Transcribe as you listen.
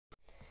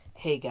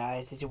Hey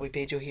guys, it's your boy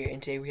Bejo here,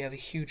 and today we have a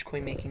huge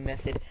coin making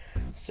method.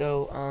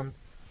 So,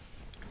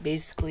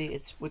 basically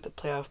it's with the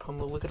playoff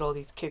promo. Look at all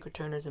these kick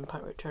returners and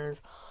punt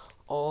returners,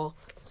 all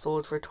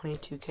sold for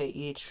 22k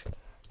each.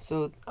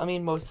 So, I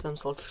mean, most of them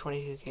sold for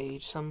 22k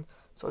each. Some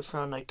sold for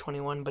around like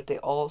 21, but they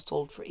all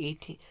sold for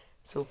 18.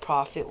 So,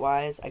 profit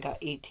wise, I got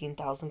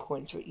 18,000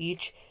 coins for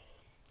each.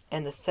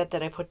 And the set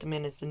that I put them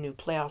in is the new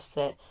playoff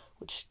set,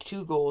 which is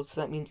 2 golds,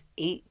 so that means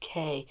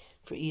 8k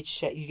for each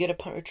set. You get a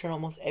punt return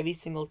almost every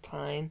single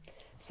time,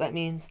 so that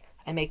means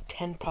I make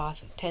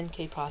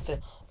 10k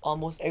profit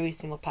almost every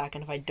single pack,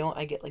 and if I don't,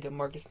 I get like a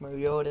Marcus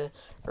Mariota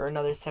or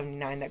another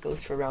 79 that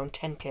goes for around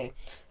 10k,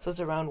 so it's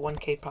around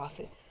 1k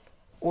profit.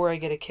 Or I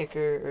get a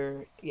kicker,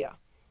 or yeah.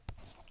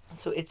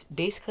 So it's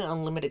basically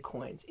unlimited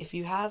coins. If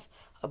you have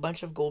a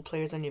bunch of gold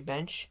players on your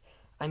bench,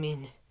 I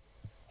mean,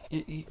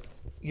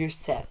 you're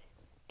set.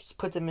 Just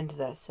put them into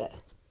that set.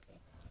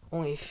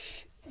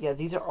 Yeah,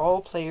 these are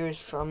all players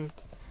from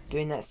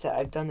doing that set.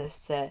 I've done this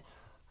set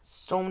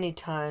so many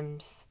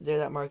times. There,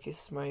 that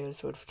Marcus Mariota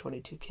sold for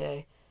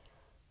 22k.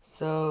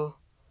 So,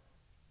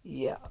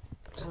 yeah.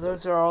 So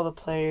those are all the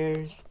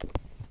players.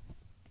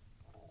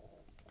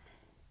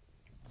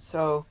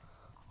 So,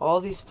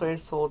 all these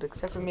players sold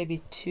except for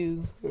maybe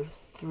 2 or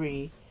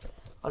 3.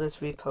 I'll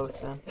just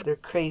repost them. They're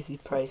crazy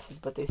prices,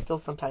 but they still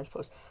sometimes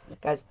post.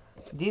 Guys,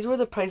 these were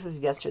the prices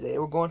yesterday. They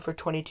were going for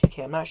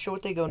 22k. I'm not sure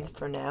what they go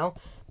for now,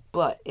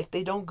 but if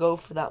they don't go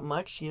for that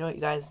much, you know what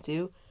you guys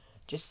do?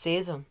 Just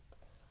save them.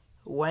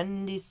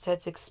 When these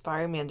sets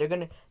expire, man, they're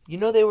gonna... You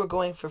know they were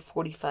going for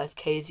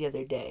 45k the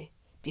other day,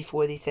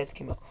 before these sets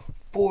came out.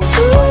 Ooh,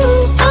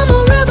 I'm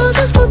a rebel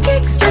just for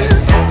kicks now.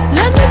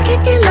 Let me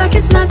kick it like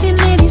it's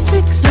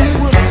 1986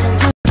 now.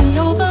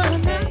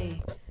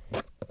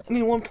 I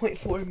mean,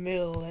 1.4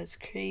 mil, that's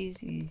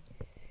crazy.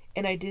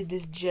 And I did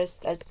this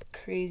that's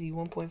crazy,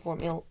 1.4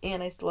 mil,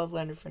 and I still have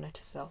Leonard Fournette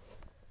to sell.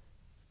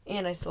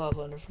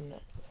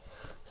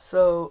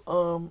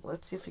 So,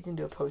 let's see if we can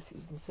do a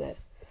postseason set.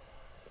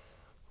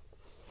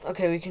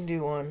 Okay, we can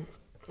do one.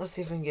 Let's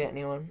see if we can get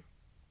anyone.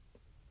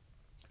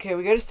 Okay,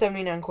 we got a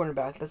 79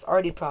 cornerback. That's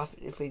already profit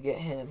if we get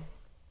him.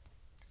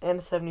 And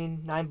a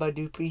 79 Bud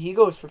Dupree. He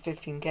goes for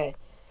 15k.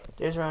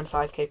 There's around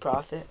 5k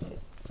profit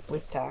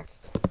with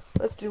tax.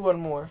 Let's do one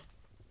more.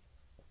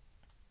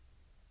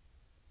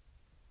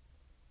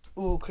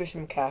 Ooh,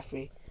 Christian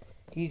McCaffrey.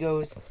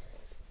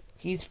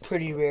 He's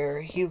pretty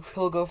rare.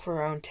 He'll go for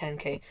around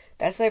 10k.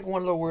 That's like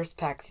one of the worst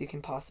packs you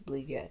can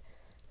possibly get.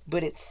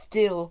 But it's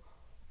still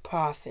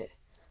profit.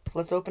 So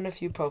let's open a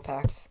few pro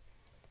packs.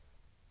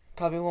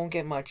 Probably won't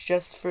get much,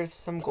 just for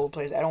some gold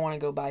players. I don't want to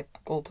go buy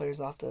gold players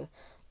off the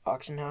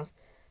auction house.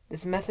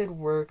 This method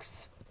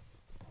works.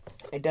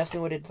 I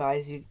definitely would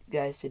advise you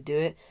guys to do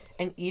it.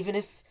 And even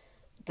if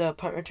the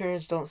punt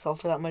returners don't sell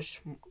for that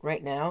much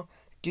right now,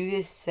 do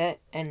this set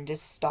and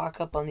just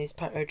stock up on these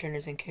punt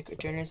returners and kick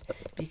returners,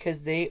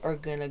 because they are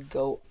gonna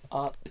go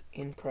up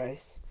in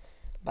price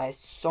by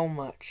so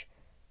much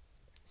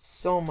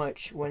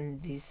when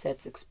these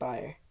sets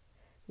expire,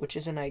 which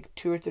is in like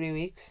 2 or 3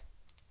 weeks.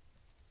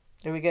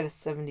 There we get a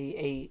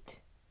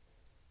 78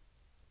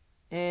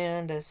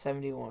 and a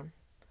 71.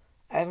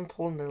 I haven't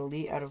pulled an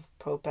elite out of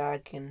Pro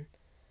Pack in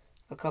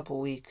a couple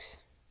weeks,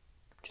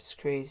 which is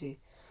crazy.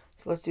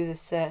 So let's do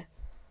this set,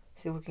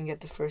 see if we can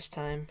get the first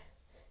time.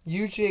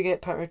 Usually I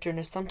get punt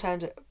returners,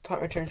 sometimes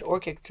punt returners or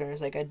kick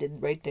returners, like I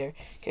did right there.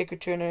 Kick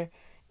returner,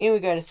 and we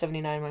got a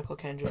 79 Michael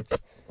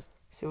Kendricks.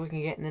 See what we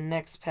can get in the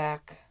next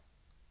pack.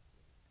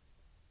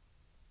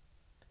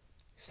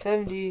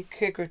 70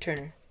 kick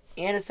returner,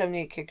 and a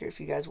 78 kicker if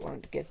you guys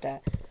wanted to get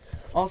that.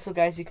 Also,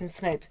 guys, you can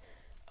snipe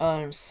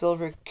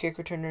silver kick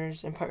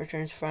returners and punt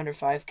returners for under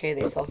 5k.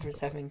 They sell for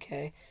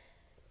 7k.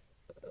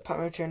 Punt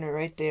returner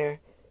right there,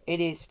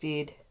 88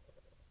 speed.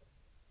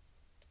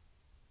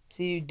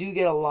 So you do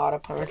get a lot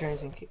of punt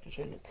returners and kick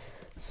returners.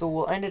 So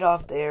we'll end it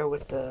off there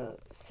with the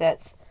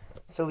sets.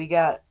 So we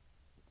got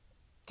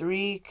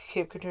 3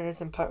 kick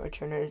returners and punt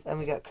returners, and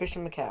we got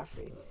Christian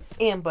McCaffrey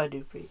and Bud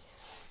Dupree.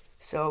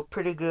 So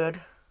pretty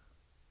good.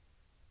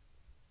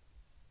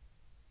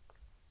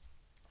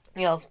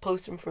 Yeah, I'll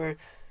post them for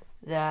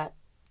that.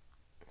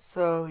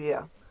 So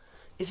yeah,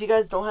 if you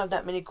guys don't have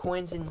that many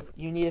coins and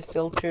you need a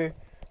filter,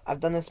 I've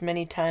done this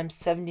many times.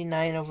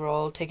 79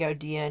 overall. Take out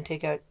DN,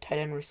 take out tight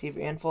end, receiver,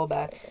 and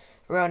fullback.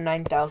 Around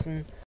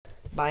 9,000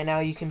 by now.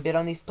 You can bid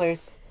on these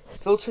players.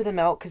 Filter them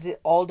out because it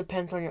all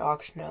depends on your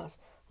auction house.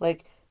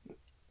 Like,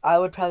 I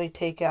would probably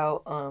take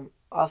out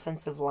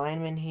offensive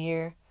linemen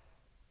here,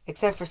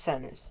 except for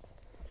centers.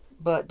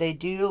 But they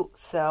do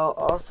sell.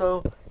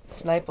 Also,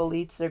 snipe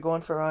elites. They're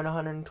going for around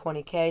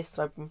 120k.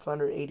 Snipe them for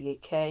under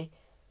 88k.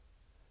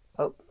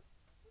 Oh,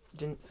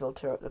 didn't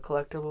filter out the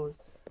collectibles.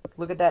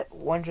 Look at that,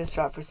 one just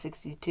dropped for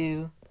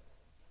 62.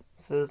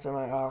 So those are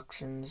my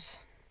auctions.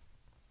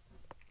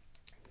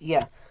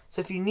 Yeah,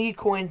 so if you need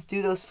coins,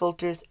 do those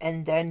filters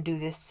and then do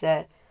this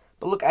set.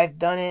 But look, I've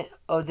done it.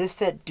 Oh, this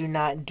set, do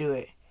not do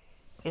it.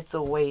 It's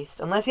a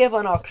waste. Unless you have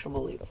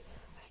unauctionable leads.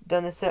 I've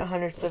done this set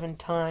 107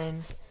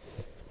 times,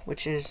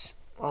 which is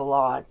a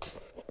lot.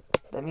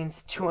 That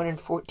means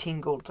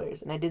 214 gold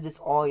players. And I did this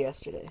all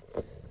yesterday.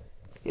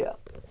 Yeah.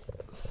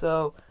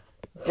 So,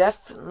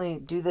 definitely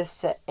do this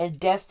set. And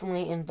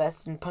definitely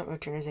invest in punt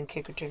returners and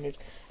kick returners.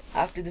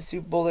 After the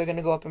Super Bowl, they're going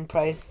to go up in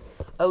price.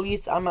 At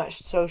least I'm not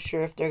so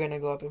sure if they're going to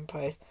go up in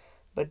price.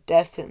 But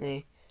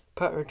definitely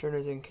punt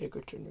returners and kick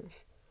returners.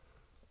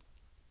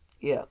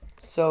 Yeah.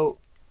 So,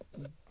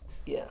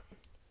 yeah.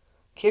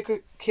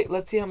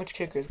 Let's see how much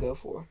kickers go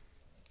for.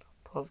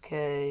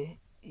 12K.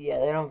 Yeah,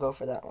 they don't go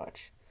for that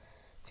much.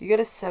 If you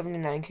get a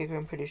 79 kicker,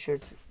 I'm pretty sure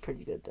it's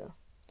pretty good though.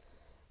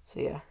 So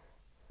yeah.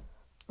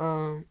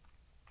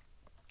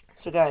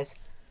 So guys,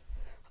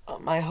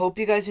 I hope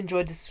you guys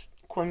enjoyed this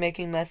coin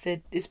making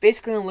method. It's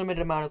basically an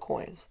unlimited amount of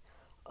coins.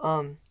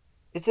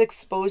 It's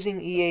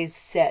exposing EA's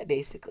set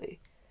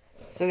basically.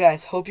 So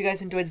guys, hope you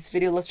guys enjoyed this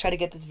video. Let's try to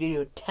get this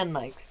video 10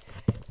 likes.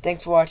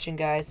 Thanks for watching,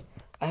 guys.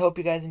 I hope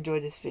you guys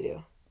enjoyed this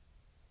video.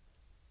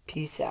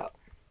 Peace out.